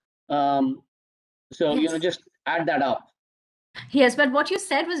 So yes. Just add that up. Yes, but what you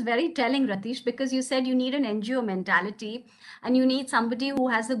said was very telling, Ratish, because you said you need an NGO mentality and you need somebody who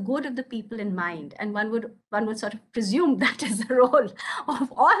has the good of the people in mind. And one would sort of presume that is the role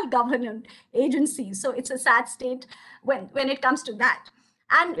of all government agencies. So it's a sad state when it comes to that.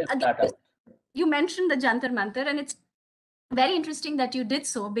 And Yes, again, you mentioned the Jantar Mantar, and it's very interesting that you did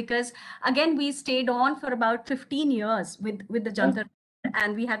so, because again, we stayed on for about 15 years with the Jantar,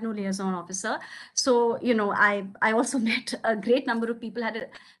 and we had no liaison officer. So, I also met a great number of people, had a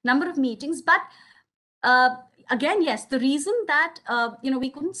number of meetings, but again, yes, the reason that, we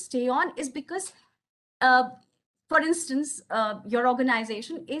couldn't stay on is because, for instance, your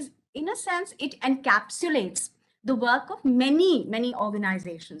organization is, in a sense, it encapsulates the work of many, many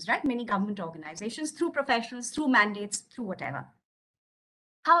organizations, right? Many government organizations, through professionals, through mandates, through whatever.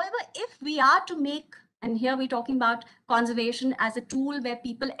 However, if we are to make, and here we're talking about conservation as a tool where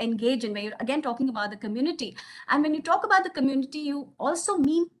people engage in, where you're again talking about the community. And when you talk about the community, you also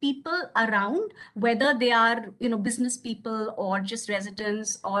mean people around, whether they are, business people or just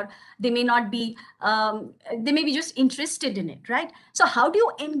residents, or they may not be, they may be just interested in it, right? So how do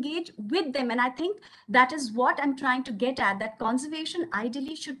you engage with them? And I think that is what I'm trying to get at, that conservation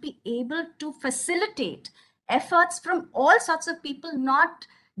ideally should be able to facilitate efforts from all sorts of people, not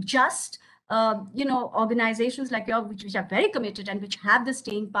just organizations like yours, which are very committed and which have the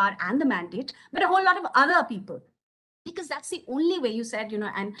staying power and the mandate, but a whole lot of other people, because that's the only way. You said,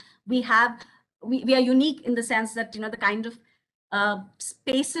 and we are unique in the sense that, the kind of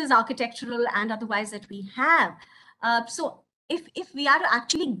spaces, architectural and otherwise, that we have. So if we are to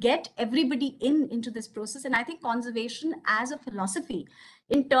actually get everybody into this process, and I think conservation as a philosophy,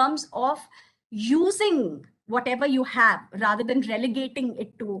 in terms of using whatever you have rather than relegating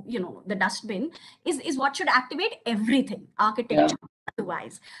it to, the dustbin, is what should activate everything, architecture,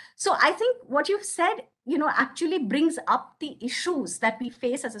 otherwise. So I think what you've said, actually brings up the issues that we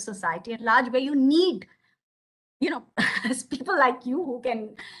face as a society at large, where you need, people like you who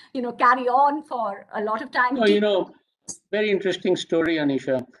can, carry on for a lot of time. Very interesting story,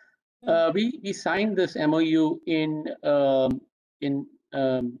 Anisha. We signed this MOU in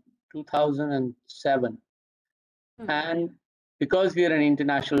 2007, and because we are an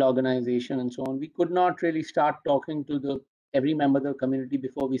international organization and so on, we could not really start talking to every member of the community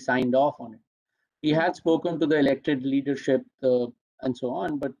before we signed off on it. We had spoken to the elected leadership and so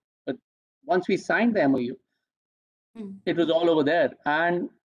on, but once we signed the MOU, it was all over there, and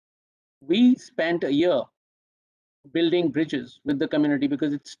we spent a year building bridges with the community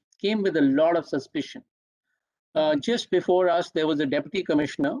because it came with a lot of suspicion. Just before us, there was a deputy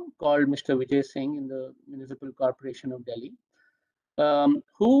commissioner called Mr. Vijay Singh in the Municipal Corporation of Delhi,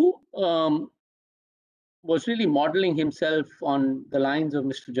 who was really modeling himself on the lines of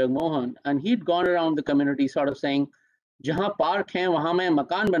Mr. Jagmohan, and he'd gone around the community sort of saying, "Jahan park hai, wahan main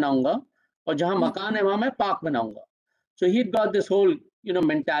makan banaunga, aur jahan makan hai, wahan main park banaunga." So he'd got this whole,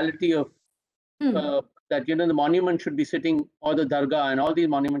 mentality of that, the monument should be sitting, or the dargah and all these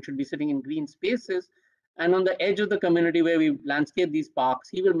monuments should be sitting in green spaces. And on the edge of the community where we landscape these parks,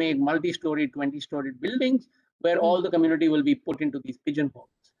 he will make multi-story, 20-story buildings where all the community will be put into these pigeonholes.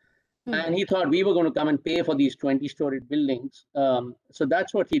 And he thought we were going to come and pay for these 20-story buildings. So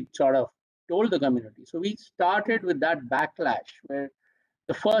that's what he sort of told the community. So we started with that backlash, where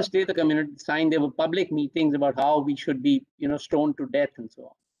the first day the community signed, there were public meetings about how we should be, stoned to death and so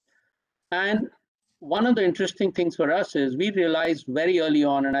on. And one of the interesting things for us is we realized very early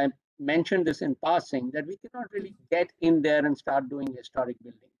on, and I mentioned this in passing, that we cannot really get in there and start doing historic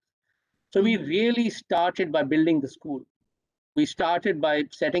buildings. So we really started by building the school. We started by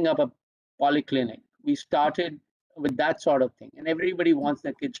setting up a polyclinic. We started with that sort of thing. And everybody wants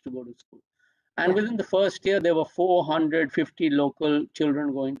their kids to go to school. And within the first year, there were 450 local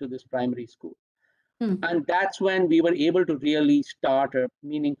children going to this primary school. And that's when we were able to really start a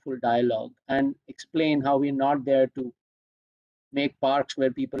meaningful dialogue and explain how we're not there to make parks where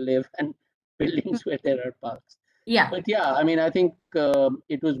people live and buildings where there are parks. But I mean, I think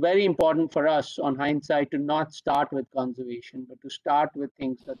it was very important for us on hindsight to not start with conservation, but to start with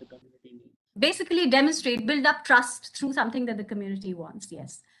things that the community needs. Basically demonstrate, build up trust through something that the community wants.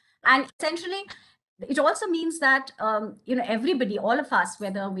 Yes. And essentially, it also means that, everybody, all of us,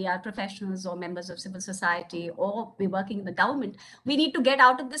 whether we are professionals or members of civil society or we're working in the government, we need to get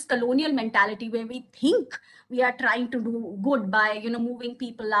out of this colonial mentality where we think we are trying to do good by, moving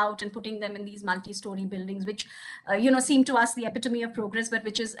people out and putting them in these multi-story buildings, which, seem to us the epitome of progress, but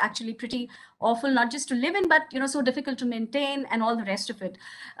which is actually pretty awful, not just to live in, but, so difficult to maintain and all the rest of it.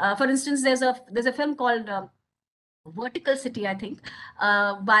 For instance, there's a film called Vertical City, I think,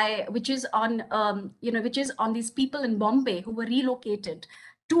 which is on these people in Bombay who were relocated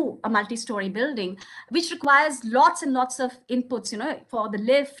to a multi-story building, which requires lots and lots of inputs, for the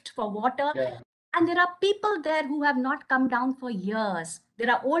lift, for water. And there are people there who have not come down for years. There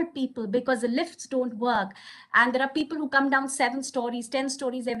are old people because the lifts don't work. And there are people who come down 7 stories, 10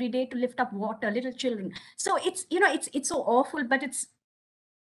 stories every day to lift up water, little children. So it's so awful, but it's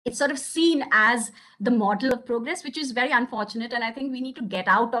sort of seen as the model of progress, which is very unfortunate. And I think we need to get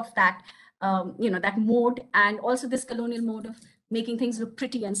out of that, that mode, and also this colonial mode of making things look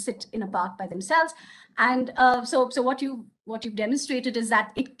pretty and sit in a park by themselves. And so what you've demonstrated is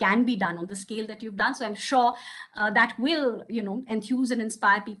that it can be done on the scale that you've done. So I'm sure that will, enthuse and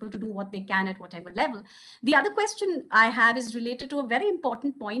inspire people to do what they can at whatever level. The other question I have is related to a very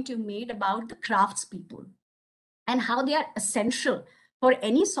important point you made about the craftspeople and how they are essential for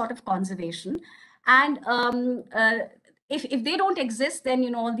any sort of conservation. And if they don't exist,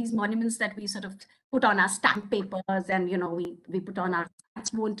 then all these monuments that we sort of put on our stamp papers and we put on our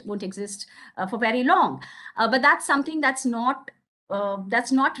sites won't exist for very long. But that's something that's not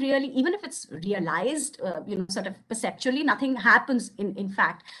really, even if it's realized, sort of perceptually, nothing happens in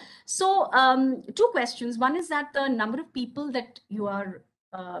fact. So 2 questions. One is that the number of people that you are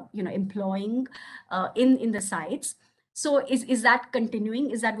employing in the sites. So is that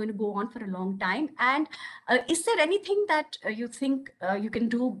continuing? Is that going to go on for a long time? And is there anything that you think you can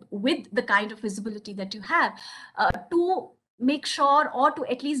do with the kind of visibility that you have to make sure, or to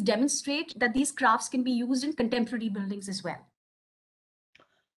at least demonstrate that these crafts can be used in contemporary buildings as well?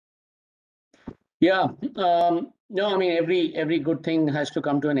 Yeah, no, I mean, every good thing has to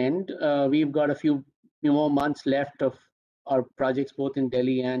come to an end. We've got a few more months left of our projects, both in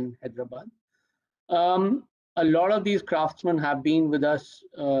Delhi and Hyderabad. A lot of these craftsmen have been with us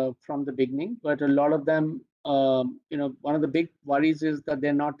from the beginning, but a lot of them, one of the big worries is that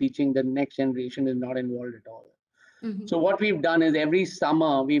they're not teaching, the next generation is not involved at all. So what we've done is every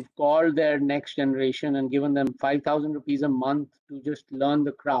summer we've called their next generation and given them 5,000 rupees a month to just learn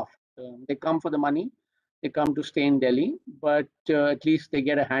the craft. They come for the money, they come to stay in Delhi, but at least they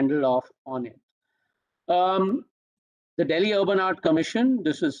get a handle on it. The Delhi Urban Art Commission,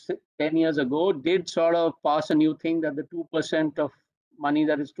 this was 10 years ago, did sort of pass a new thing that the 2% of money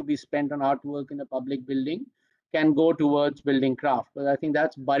that is to be spent on artwork in a public building can go towards building craft. But I think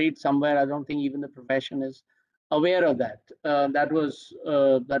that's buried somewhere. I don't think even the profession is aware of that. That was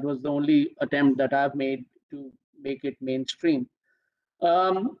the only attempt that I've made to make it mainstream.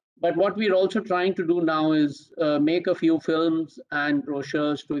 But what we're also trying to do now is make a few films and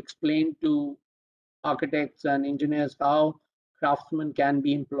brochures to explain to architects and engineers how craftsmen can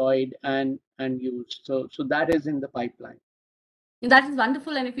be employed and used. So that is in the pipeline. That is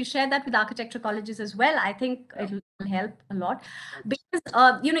wonderful. And if you share that with architecture colleges as well, I think it will help a lot. Because,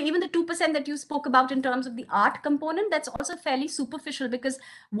 even the 2% that you spoke about in terms of the art component, that's also fairly superficial, because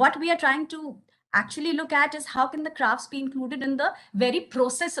what we are trying to actually look at is how can the crafts be included in the very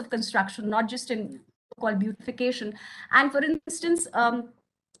process of construction, not just in so-called beautification. And for instance,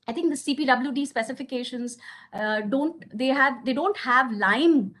 I think the CPWD specifications they don't have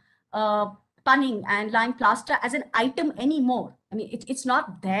lime punning and lime plaster as an item anymore. I mean, it's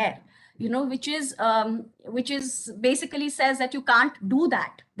not there, you know, which is basically says that you can't do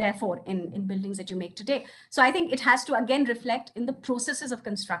that, therefore, in buildings that you make today. So I think it has to again reflect in the processes of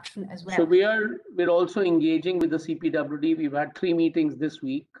construction as well. So we're also engaging with the CPWD. We've had 3 meetings this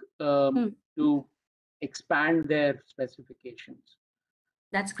week to expand their specifications.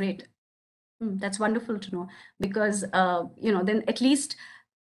 That's great. That's wonderful to know, because you know, then at least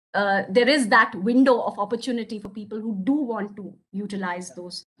there is that window of opportunity for people who do want to utilize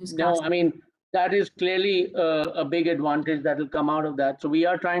those No, I mean, that is clearly a big advantage that will come out of that. So we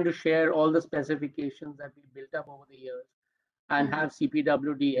are trying to share all the specifications that we built up over the years and have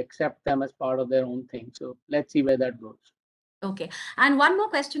CPWD accept them as part of their own thing. So let's see where that goes. Okay. And one more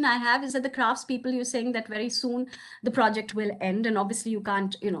question I have is that the craftspeople, you're saying that very soon the project will end, and obviously you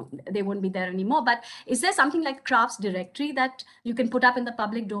can't, you know, they won't be there anymore. But is there something like crafts directory that you can put up in the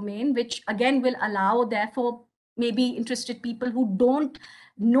public domain, which again will allow, therefore, maybe interested people who don't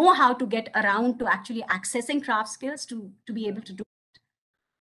know how to get around to actually accessing craft skills to be able to do it?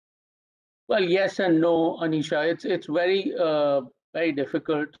 Well, yes and no, Anisha. It's very very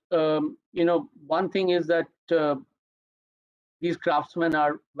difficult. You know, one thing is that these craftsmen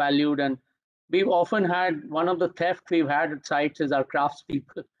are valued, and we've often had one of the theft we've had at sites is our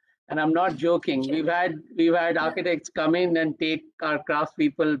craftspeople. And I'm not joking. We've had architects come in and take our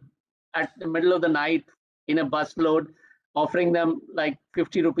craftspeople at the middle of the night in a busload, offering them like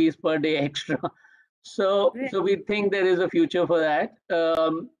 50 rupees per day extra. So we think there is a future for that.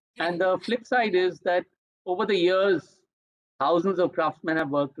 And the flip side is that over the years, thousands of craftsmen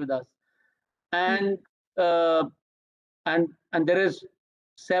have worked with us, and there is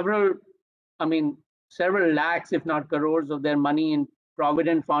several lakhs, if not crores, of their money in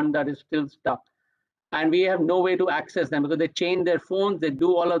provident fund that is still stuck, and we have no way to access them because they change their phones, they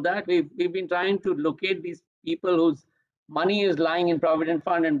do all of that. We've been trying to locate these people whose money is lying in provident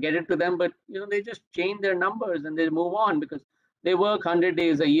fund and get it to them, but you know, they just change their numbers and they move on because they work 100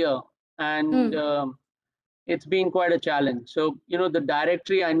 days a year, and it's been quite a challenge. So you know, the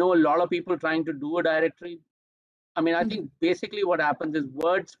directory, I know a lot of people trying to do a directory. I mean, I think basically what happens is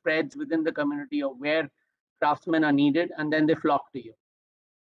word spreads within the community of where craftsmen are needed, and then they flock to you.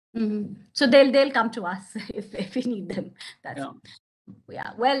 So they'll come to us if we need them. That's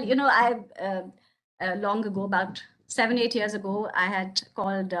yeah. Well, you know, I long ago, about 7-8 years ago, I had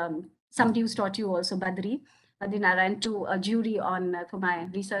called somebody who's taught you also, Badri Narayan, to a jury on for my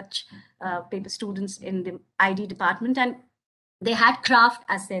research paper students in the ID department, and they had craft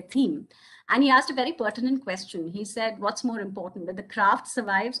as their theme. And he asked a very pertinent question. He said, what's more important, that the craft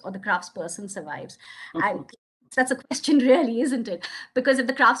survives or the craftsperson survives? And that's a question, really, isn't it? Because if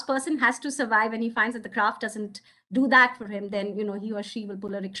the craftsperson has to survive and he finds that the craft doesn't do that for him, then, you know, he or she will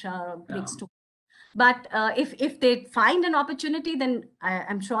pull a rickshaw or breaks to. But if they find an opportunity, then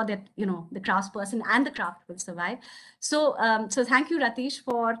I'm sure that, you know, the craftsperson and the craft will survive. So, so thank you, Ratish,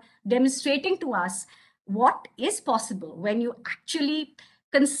 for demonstrating to us what is possible when you actually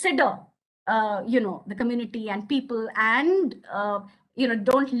consider, you know, the community and people, and you know,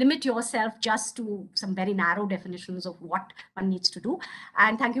 don't limit yourself just to some very narrow definitions of what one needs to do.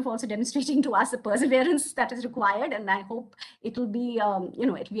 And thank you for also demonstrating to us the perseverance that is required. And I hope it will be, you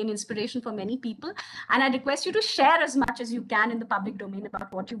know, it'll be an inspiration for many people. And I request you to share as much as you can in the public domain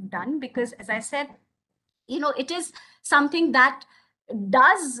about what you've done, because as I said, you know, it is something that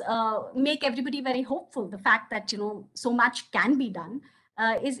does make everybody very hopeful. The fact that, you know, so much can be done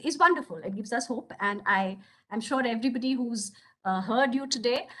is wonderful. It gives us hope. And I'm sure everybody who's heard you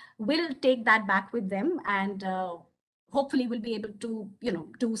today will take that back with them, and hopefully will be able to, you know,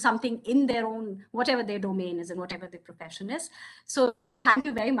 do something in their own, whatever their domain is and whatever their profession is. So thank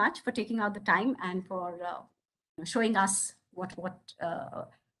you very much for taking out the time and for showing us what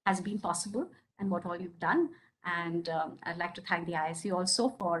has been possible and what all you've done. And I'd like to thank the ISC also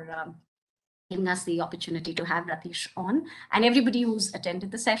for giving us the opportunity to have Ratish on, and everybody who's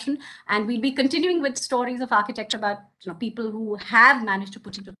attended the session. And we'll be continuing with stories of architecture about, you know, people who have managed to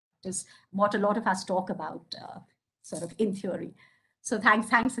put into practice what a lot of us talk about sort of in theory. So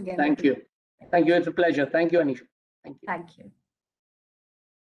thanks again. Thank you. Thank you. It's a pleasure. Thank you, Anisha. Thank you. Thank you.